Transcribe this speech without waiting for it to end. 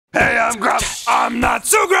Hey, I'm Grumps. I'm not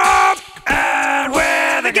so Grump, and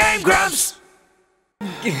we're the GameGrumps.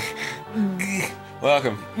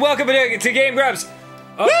 Welcome to GameGrumps.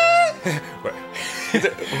 Oh.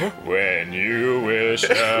 When you wish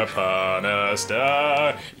upon a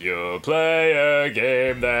star, you'll play a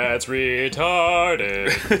game that's retarded.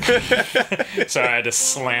 Sorry, I had to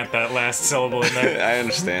slant that last syllable in there. I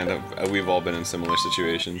understand. We've all been in similar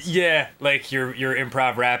situations. Yeah, like you're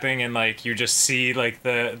improv rapping and like you just see like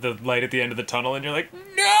the light at the end of the tunnel and you're like,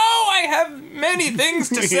 no, I have many things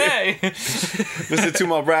to say. Listen to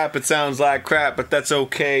my rap, it sounds like crap, but that's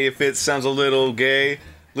okay if it sounds a little gay.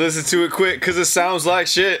 Listen to it quick, cause it sounds like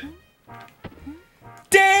shit.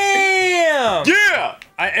 Damn!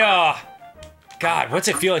 Yeah! God, what's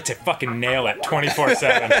it feel like to fucking nail it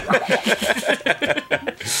 24/7?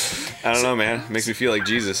 I don't know, man. Makes me feel like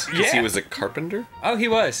Jesus. Cause Yeah. he was a carpenter? Oh, he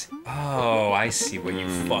was. Oh, I see what you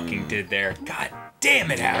fucking did there. God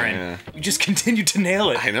damn it, Aaron. Yeah. You just continued to nail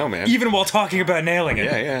it. I know, man. Even while talking about nailing it.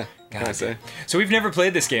 Yeah. God. Can I say? So we've never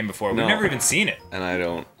played this game before. We've No. never even seen it. And I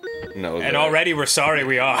don't know that. And already we're sorry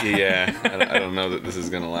we are. Yeah, I don't know that this is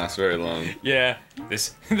gonna last very long. Yeah.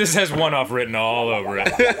 This has one-off written all over it.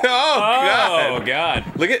 Oh, Oh, God.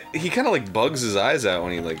 Look at, he kind of like bugs his eyes out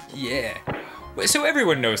when he like... Yeah. So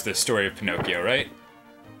everyone knows the story of Pinocchio, right?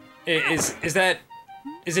 Is it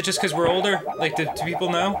just because we're older? Like, do people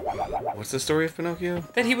know? What's the story of Pinocchio?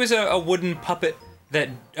 That he was a wooden puppet that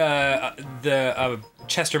the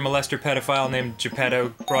Chester molester pedophile named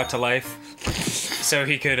Geppetto brought to life, so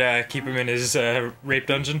he could keep him in his rape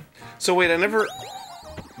dungeon. So wait, I never...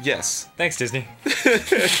 Yes. Thanks, Disney.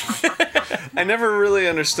 I never really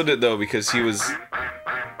understood it though, because he was...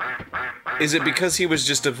 Is it because he was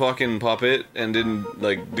just a fucking puppet and didn't,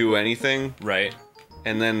 like, do anything? Right.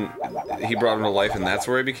 And then he brought him to life and that's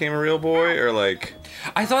where he became a real boy? Or like...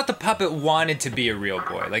 I thought the puppet wanted to be a real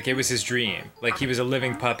boy. Like, it was his dream. Like, he was a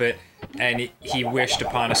living puppet, and he wished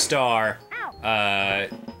upon a star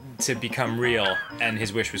to become real, and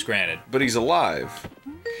his wish was granted. But he's alive.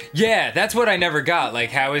 Yeah, that's what I never got. Like,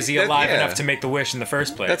 how is he alive yeah. enough to make the wish in the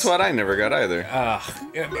first place? That's what I never got either.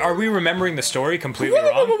 Are we remembering the story completely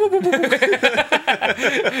wrong?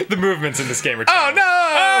 The movements in this game are terrible. Oh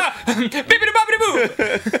no! Bippity-boppity-boo!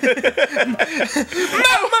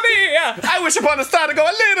 Mamma mia! I wish upon a star to go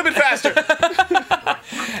a little bit faster!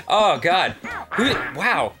 Oh, God.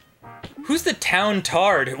 Wow. Who's the town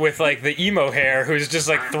tard with, like, the emo hair who's just,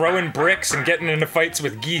 like, throwing bricks and getting into fights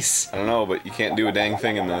with geese? I don't know, but you can't do a dang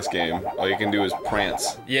thing in this game. All you can do is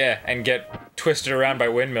prance. Yeah, and get twisted around by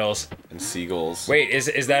windmills. And seagulls. Wait,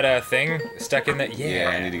 is that a thing stuck in that?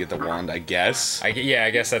 Yeah, I need to get the wand, I guess. I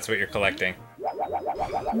guess that's what you're collecting.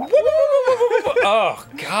 Oh,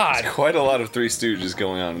 God. Quite a lot of Three Stooges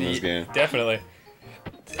going on in this game. Definitely.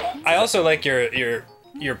 I also like your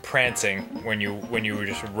prancing when you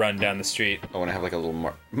just run down the street. I want to have like a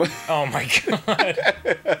little Oh my God.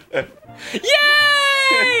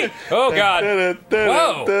 Yay! Oh God.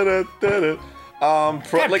 Whoa.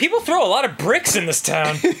 God, people throw a lot of bricks in this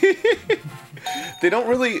town. They don't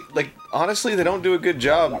really, like, honestly, they don't do a good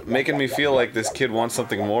job making me feel like this kid wants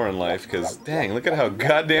something more in life, because, dang, look at how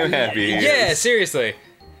goddamn happy he is. Yeah, seriously.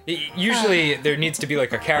 Usually there needs to be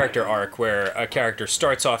like a character arc where a character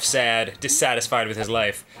starts off sad, dissatisfied with his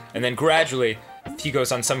life, and then gradually he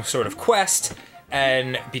goes on some sort of quest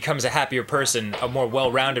and becomes a happier person, a more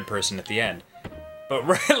well-rounded person at the end. But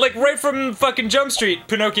right from fucking Jump Street,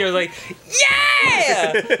 Pinocchio's like,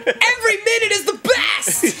 yeah! Every minute is the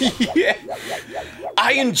best! Yeah.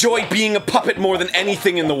 I enjoy being a puppet more than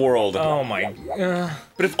anything in the world. Oh my...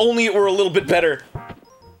 But if only it were a little bit better.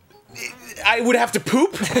 I would have to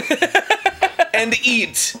poop and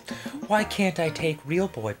eat. Why can't I take real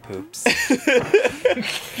boy poops?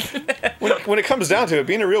 When it comes down to it,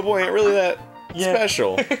 being a real boy ain't really that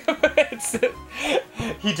special.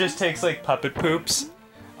 He just takes like puppet poops.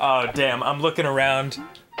 Oh damn! I'm looking around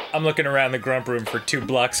the grump room for 2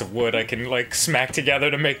 blocks of wood I can like smack together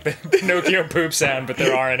to make the Pinocchio poop sound, but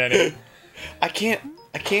there aren't any. I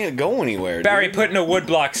can't go anywhere. Barry, dude. put in a wood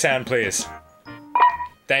block sound, please.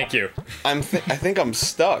 Thank you. I think I'm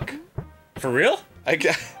stuck. For real?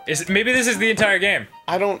 Maybe this is the entire game.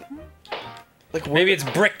 I don't. Like, Maybe it's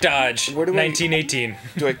Brick Dodge, where do 1918.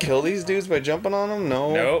 Do I kill these dudes by jumping on them?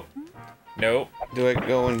 No. Nope. Do I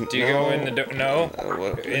go in? Do you go in the no?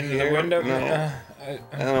 In the window? No.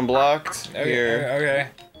 And I'm blocked here. Okay.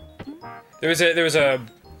 There was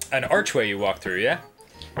an archway you walked through, yeah?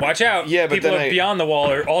 Watch out! Yeah, but people then beyond the wall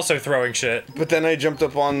are also throwing shit. But then I jumped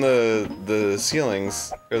up on the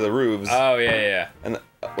ceilings or the roofs. Oh yeah. And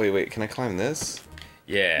wait, can I climb this?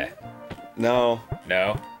 Yeah. No.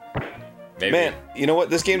 No. Maybe. Man, you know what?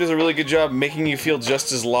 This game does a really good job making you feel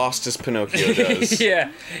just as lost as Pinocchio does.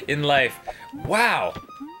 Yeah, in life. Wow.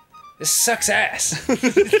 This sucks ass.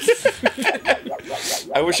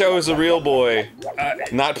 I wish I was a real boy,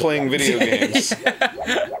 not playing video games.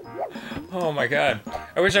 Oh my god.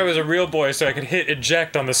 I wish I was a real boy so I could hit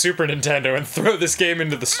eject on the Super Nintendo and throw this game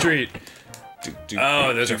into the street.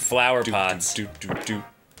 Oh, those are flower pots. I feel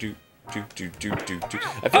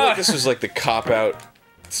like this was like the cop-out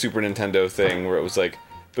Super Nintendo thing where it was like,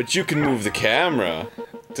 but you can move the camera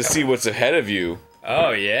to see what's ahead of you.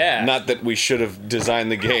 Oh, yeah. Not that we should have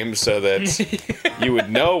designed the game so that you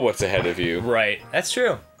would know what's ahead of you. Right. That's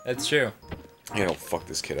true. That's true. You know, fuck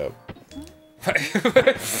this kid up.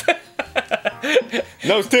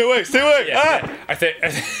 No, stay away, stay away! Yeah, ah! I think.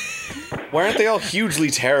 Why aren't they all hugely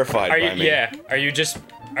terrified Are you? by me? Yeah. Are you just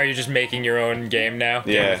making your own game now?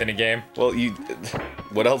 Yeah. Game within a game. Well, you.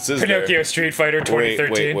 What else is Pinocchio there? Street Fighter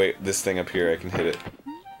 2013. Wait. This thing up here, I can hit it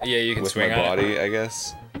Yeah, you can with swing my on body, I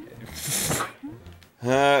guess.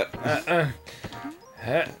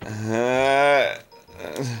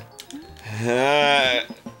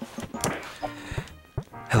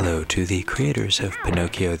 Hello to the creators of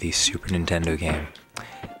Pinocchio, the Super Nintendo game.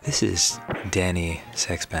 This is Danny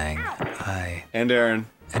Sexbang. And Aaron.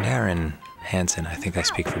 And Aaron Hansen, I think I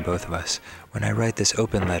speak for both of us, when I write this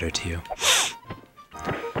open letter to you.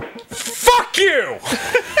 Fuck you!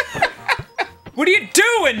 What are you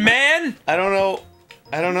doing, man? I don't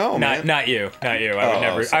know, man. Not you.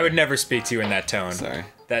 I would never speak to you in that tone. Sorry.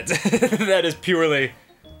 That is purely.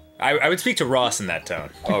 I would speak to Ross in that tone.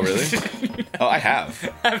 Oh, really? Oh, I have.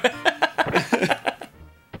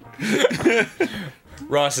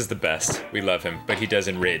 Ross is the best. We love him, but he does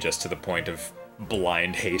enrage us to the point of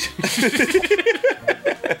blind hate.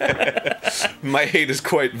 My hate is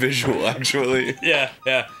quite visual, actually. Yeah.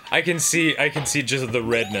 I can see just the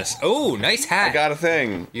redness. Oh, nice hat. I got a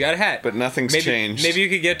thing. You got a hat. But nothing's changed. Maybe you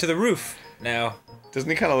could get to the roof now. Doesn't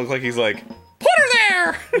he kind of look like he's like, put her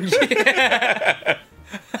there? Yeah.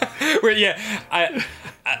 Where, yeah, wow,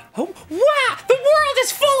 the world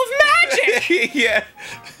is full of magic! Yeah.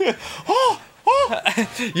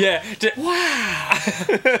 Yeah. Wow.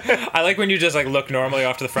 I like when you just, like, look normally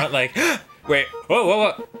off to the front, like, wait,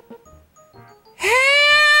 whoa. Hey!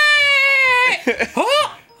 Hey!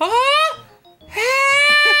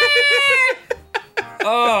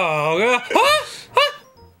 Oh,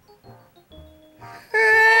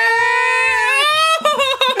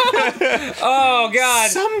 oh God!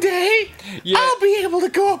 Someday, Yeah. I'll be able to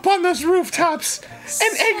go up on those rooftops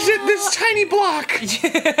and exit this tiny block.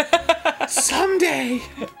 Someday.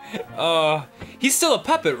 He's still a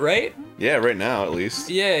puppet, right? Yeah, right now at least.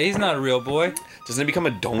 Yeah, he's not a real boy. Doesn't he become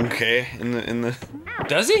a donkey in the?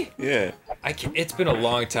 Does he? Yeah. It's been a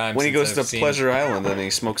long time When he since goes I've to seen... Pleasure Island and he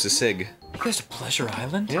smokes a cig. He goes to Pleasure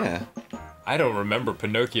Island? Yeah. I don't remember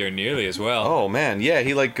Pinocchio nearly as well. Oh man, yeah,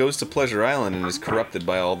 he like goes to Pleasure Island and is corrupted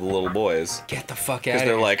by all the little boys. Get the fuck out Because of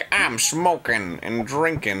they're here. like, I'm smoking and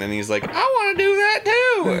drinking, and he's like, I want to do that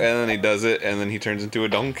too. And then he does it, and then he turns into a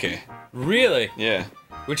donkey. Really? Yeah.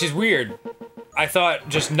 Which is weird. I thought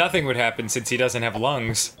just nothing would happen since he doesn't have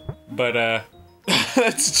lungs. But,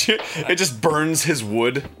 That's true. It just burns his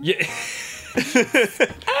wood. yeah.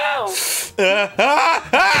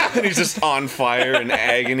 And he's just on fire in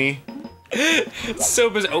agony. It's so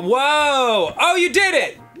bizarre. Whoa! Oh, you did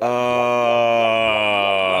it!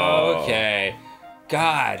 Okay.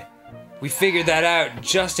 God. We figured that out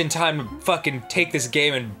just in time to fucking take this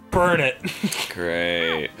game and burn it.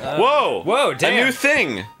 Great. Whoa! Whoa, damn. A new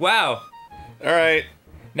thing! Wow. Alright.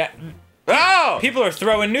 Now, Oh! people are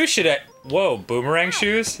throwing new shit at... Whoa, boomerang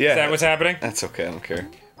shoes? Yeah. Is that what's happening? That's okay, I don't care.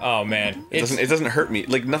 Oh, man. It doesn't hurt me.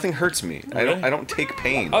 Like, nothing hurts me. Really? I don't take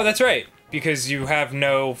pain. Oh, that's right. Because you have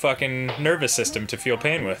no fucking nervous system to feel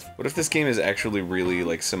pain with. What if this game is actually really,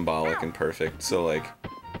 like, symbolic and perfect? So, like,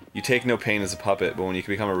 you take no pain as a puppet, but when you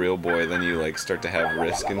become a real boy, then you, like, start to have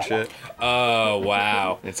risk and shit. Oh,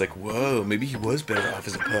 wow. And it's like, whoa, maybe he was better off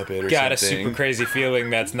as a puppet or Got something. a super crazy feeling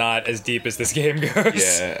that's not as deep as this game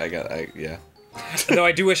goes. Yeah, yeah. Though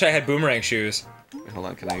I do wish I had boomerang shoes. Hold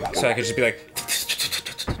on, can I go? So I could just be like...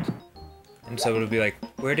 And so it'll be like,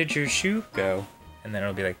 where did your shoe go? And then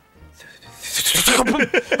it'll be like...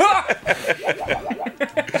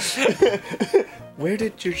 Where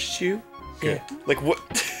did your shoe go? Yeah. Like, what?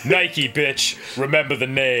 Nike, bitch. Remember the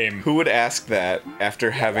name. Who would ask that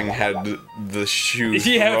after having had the shoe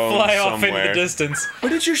Yeah, thrown fly off into somewhere? the distance. Where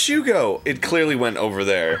did your shoe go? It clearly went over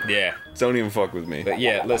there. Yeah. Don't even fuck with me. But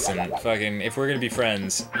yeah, listen, fucking, if we're gonna be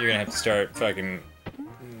friends, you're gonna have to start fucking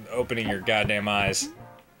opening your goddamn eyes.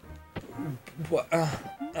 What?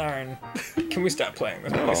 Aaron, can we stop playing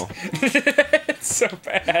this? Oh. It's so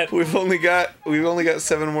bad. We've only got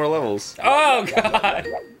 7 more levels. Oh god!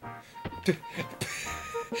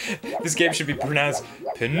 This game should be pronounced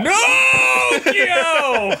Pinocchio!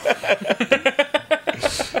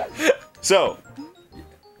 So,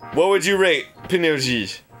 what would you rate Pinocchio?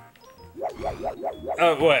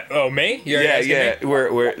 What? Oh, me? You're Yeah, asking yeah. me?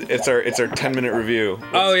 We're it's our 10-minute review.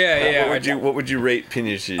 Oh yeah. What would you rate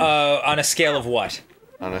Pinocchio? On a scale of what?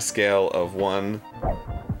 On a scale of 1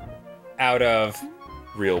 Out of...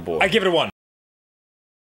 real boy. I give it a 1.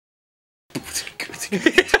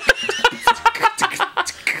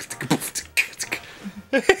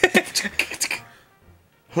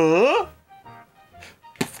 Huh?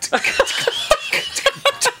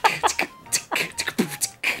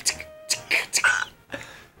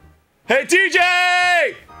 Hey, TJ!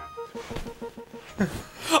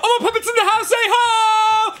 All my puppets in the house, say ho!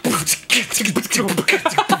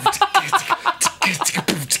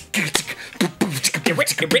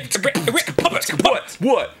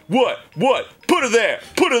 What? Put her there!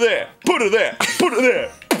 Put her there! Put her there! Put her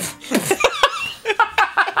there!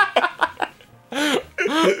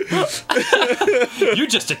 You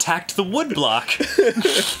just attacked the wood block.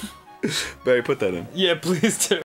 Barry, put that in. Yeah, please do.